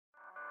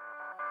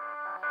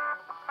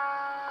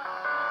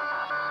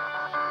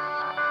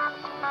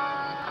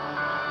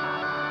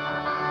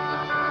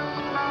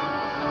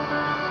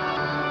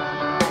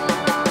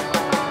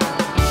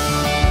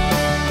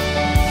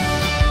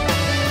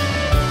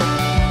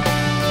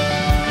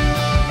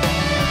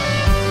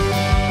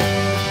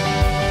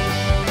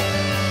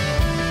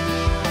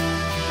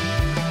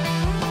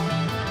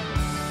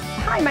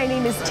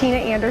Tina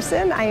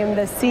Anderson. I am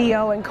the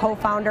CEO and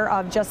co-founder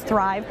of Just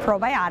Thrive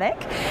Probiotic,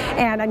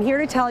 and I'm here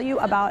to tell you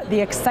about the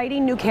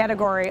exciting new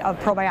category of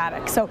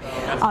probiotics. So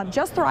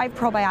Just Thrive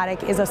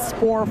Probiotic is a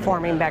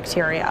spore-forming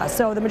bacteria.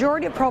 So the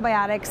majority of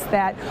probiotics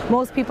that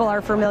most people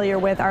are familiar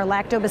with are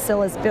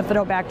Lactobacillus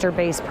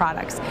bifidobacter-based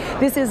products.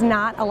 This is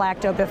not a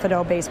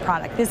lactobifido-based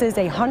product. This is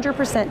a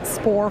 100%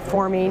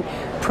 spore-forming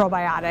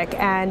probiotic,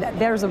 and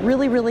there's a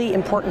really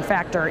important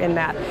factor in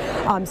that.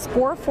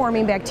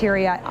 Spore-forming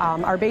bacteria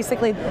are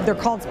basically, they're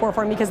called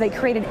spore-forming because they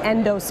create an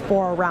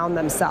endospore around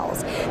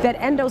themselves. That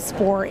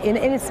endospore, and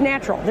it's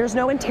natural. There's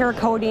no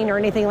enterocoding or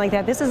anything like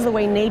that. This is the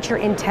way nature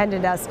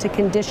intended us to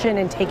condition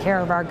and take care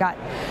of our gut.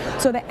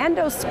 So the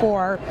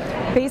endospore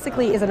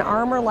basically is an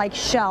armor-like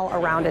shell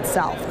around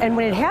itself. And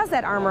when it has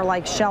that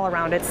armor-like shell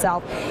around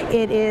itself,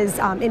 it is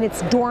in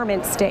its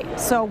dormant state.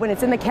 So when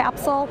it's in the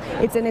capsule,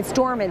 it's in its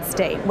dormant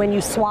state. When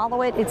you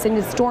swallow it, it's in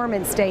its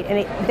dormant state.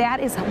 And that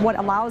is what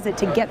allows it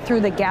to get through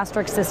the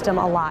gastric system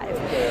alive.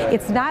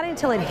 It's not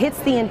until it hits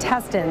the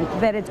intestine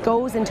that it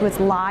goes into its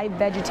live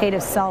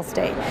vegetative cell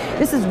state.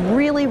 This is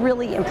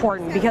really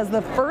important because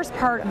the first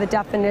part of the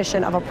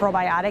definition of a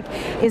probiotic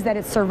is that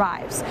it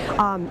survives.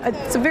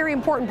 It's a very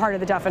important part of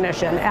the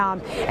definition.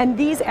 And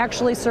these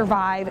actually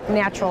survive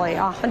naturally,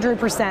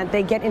 100%.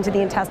 They get into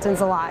the intestines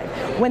alive.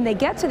 When they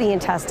get to the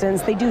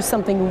intestines, they do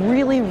something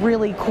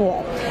really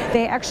cool.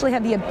 They actually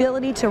have the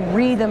ability to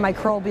read the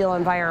microbial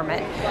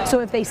environment. So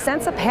if they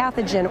sense a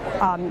pathogen,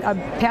 a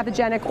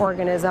pathogenic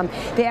organism,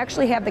 they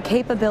actually have the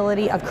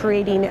capability of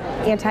creating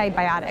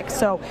antibiotics.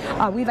 So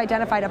we've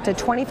identified up to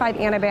 25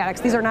 antibiotics.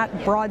 These are not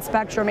broad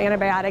spectrum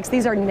antibiotics.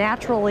 These are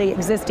naturally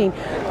existing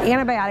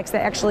antibiotics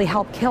that actually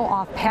help kill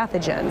off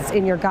pathogens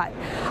in your gut.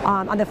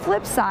 On the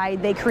flip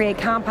side, they create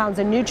compounds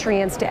and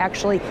nutrients to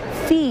actually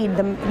feed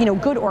the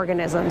good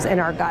organisms in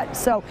our gut.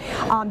 So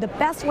the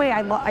best way,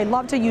 I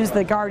love to use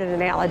the garden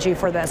analogy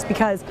for this,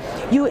 because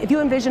if you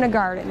envision a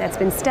garden that's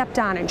been stepped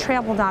on and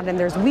trampled on and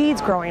there's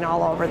weeds growing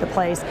all over the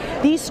place,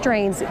 these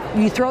strains,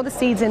 you throw the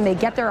seeds in, they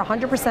get there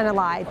 100%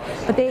 alive,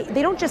 but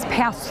they don't just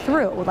pass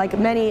through like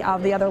many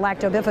of the other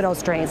lactobifido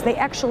strains. They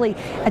actually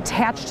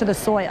attach to the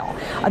soil.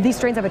 These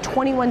strains have a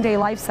 21-day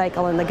life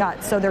cycle in the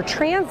gut, so they're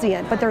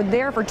transient, but they're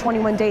there for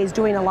 21 days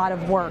doing a lot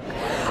of work.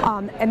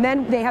 And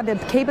then they have the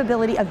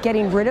capability of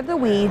getting rid of the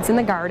weeds in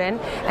the garden,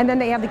 and then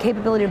they have the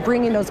capability of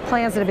bringing those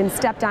plants that have been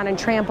stepped on and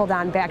trampled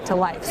on back to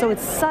life. So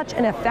it's such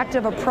an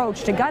effective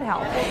approach to gut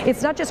health.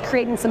 It's not just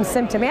creating some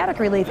symptomatic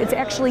relief, it's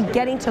actually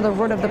getting to the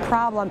root of the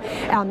problem.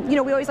 We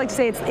always like to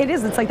say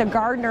it's like the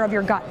gardener of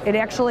your gut. It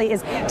actually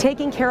is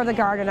taking care of the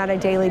garden on a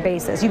daily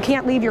basis. You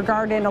can't leave your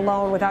garden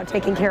alone without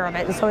taking care of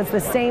it, and so it's the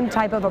same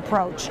type of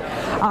approach.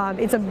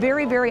 It's a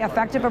very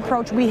effective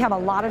approach. We have a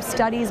lot of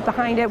studies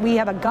behind it. We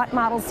have a gut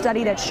model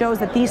study that shows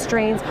that these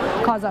strains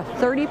cause a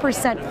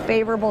 30%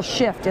 favorable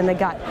shift in the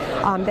gut.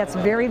 That's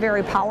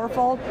very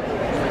powerful,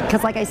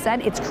 because like I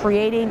said, it's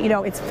creating,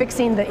 it's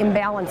fixing the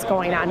imbalance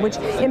going on, which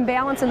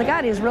imbalance in the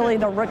gut is really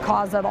the root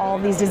cause of all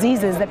of these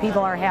diseases that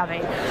people are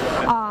having.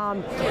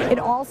 It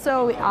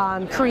also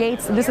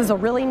creates, this is a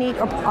really neat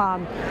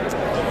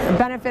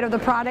benefit of the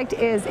product,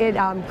 is it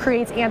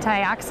creates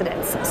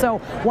antioxidants. So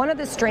one of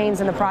the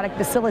strains in the product,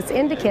 Bacillus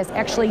indicus,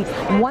 actually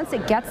once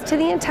it gets to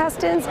the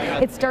intestines,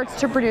 it starts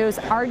to produce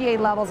RDA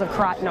levels of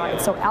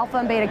carotenoids. So alpha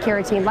and beta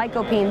carotene,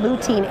 lycopene,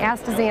 lutein,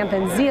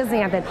 astaxanthin,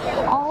 zeaxanthin,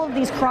 all of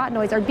these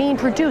carotenoids are being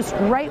produced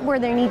right where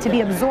they need to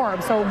be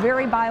absorbed, so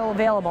very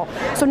bioavailable.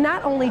 So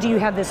not only do you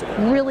have this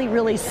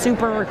really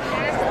super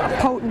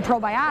potent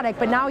probiotic,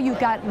 but now you've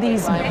got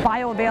these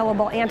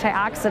bioavailable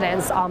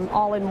antioxidants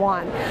all in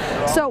one.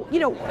 So,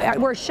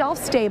 we're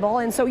shelf stable,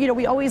 and so,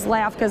 we always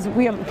laugh because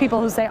we have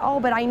people who say, oh,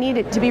 but I need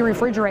it to be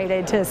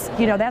refrigerated to,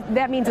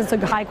 that means it's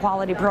a high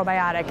quality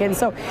probiotic. And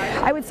so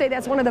I would say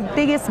that's one of the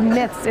biggest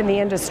myths in the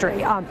industry.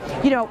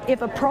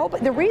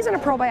 The reason a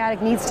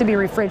probiotic needs to be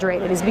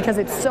refrigerated is because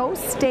it's so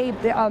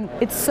stable,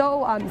 it's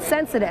so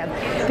sensitive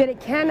that it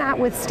cannot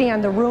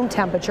withstand the room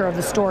temperature of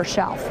the store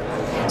shelf.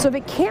 So if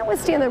it can't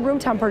withstand the room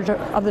temperature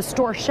of the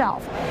store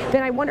shelf,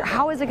 then I wonder,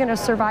 how is it going to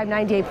survive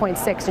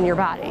 98.6 in your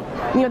body?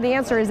 The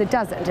answer is it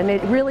doesn't, and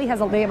it really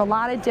they have a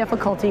lot of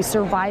difficulty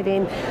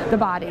surviving the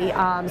body.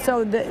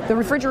 So the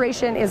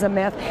refrigeration is a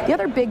myth. The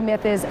other big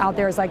myth out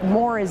there is like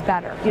more is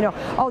better.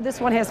 Oh,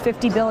 this one has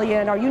 50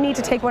 billion, or you need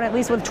to take one at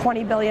least with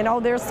 20 billion. Oh,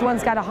 this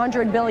one's got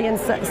 100 billion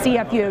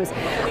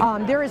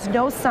CFUs. There is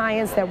no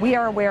science that we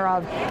are aware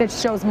of that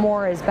shows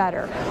more is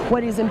better.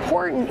 What is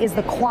important is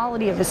the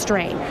quality of the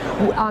strain.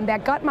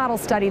 That gut model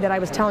study that I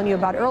was telling you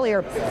about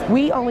earlier,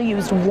 we only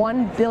used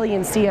 1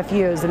 billion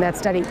CFUs in that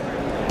study.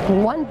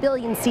 1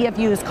 billion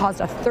CFUs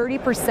caused a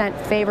 30%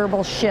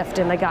 favorable shift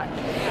in the gut.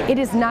 It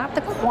is not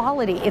the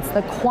quality, it's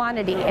the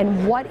quantity.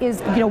 And what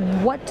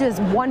does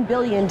 1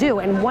 billion do?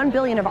 And 1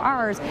 billion of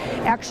ours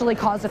actually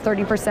caused a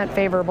 30%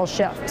 favorable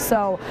shift.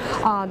 So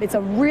it's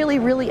a really,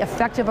 really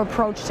effective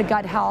approach to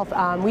gut health.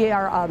 We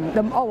are,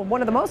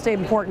 one of the most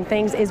important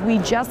things is we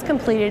just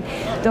completed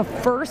the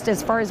first,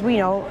 as far as we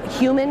know,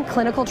 human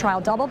clinical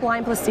trial,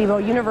 double-blind placebo,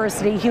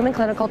 university human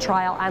clinical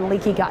trial on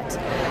leaky gut.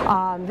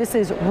 This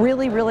is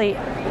really, really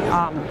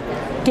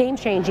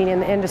game-changing in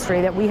the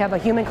industry that we have a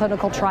human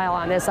clinical trial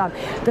on this.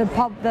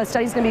 The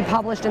study's going to be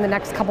published in the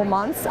next couple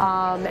months,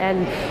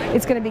 and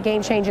it's going to be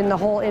game-changing in the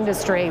whole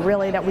industry,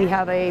 really, that we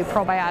have a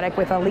probiotic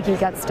with a leaky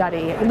gut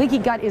study. Leaky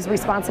gut is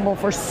responsible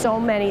for so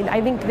many.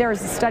 I think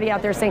there's a study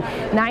out there saying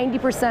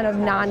 90% of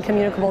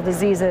non-communicable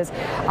diseases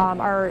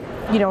are,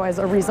 as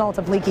a result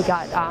of leaky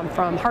gut,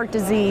 from heart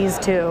disease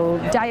to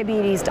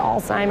diabetes to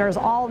Alzheimer's,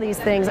 all these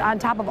things, on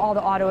top of all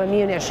the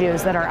autoimmune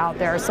issues that are out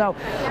there. So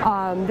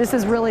this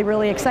is really,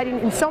 really exciting,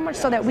 and so much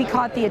so that we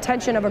caught the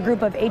attention of a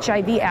group of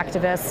HIV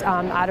activists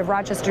out of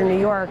Rochester, New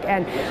York,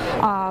 and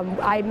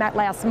I met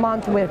last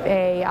month with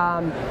a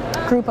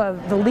group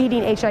of the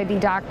leading HIV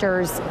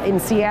doctors in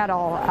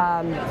Seattle.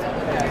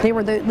 They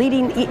were the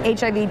leading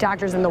HIV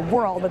doctors in the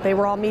world, but they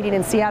were all meeting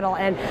in Seattle,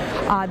 and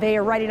they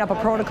are writing up a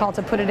protocol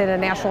to put it in a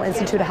National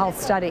Institute of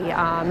Health study.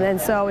 And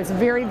so it's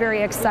very,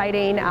 very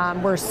exciting.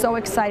 We're so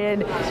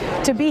excited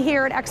to be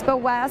here at Expo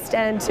West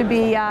and to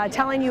be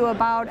telling you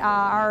about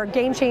our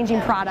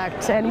game-changing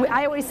product. And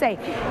I always say,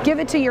 give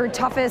it to your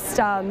toughest,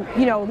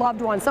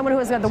 loved one, someone who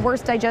has got the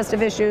worst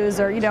digestive issues,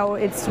 or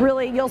it's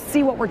really, you'll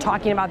see what we're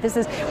talking about.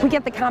 We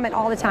get the comment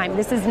all the time,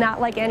 this is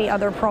not like any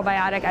other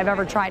probiotic I've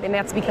ever tried, and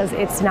that's because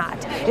it's not.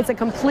 It's a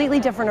completely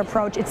different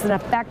approach. It's an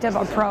effective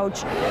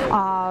approach,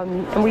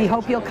 and we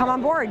hope you'll come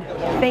on board.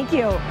 Thank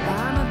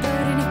you.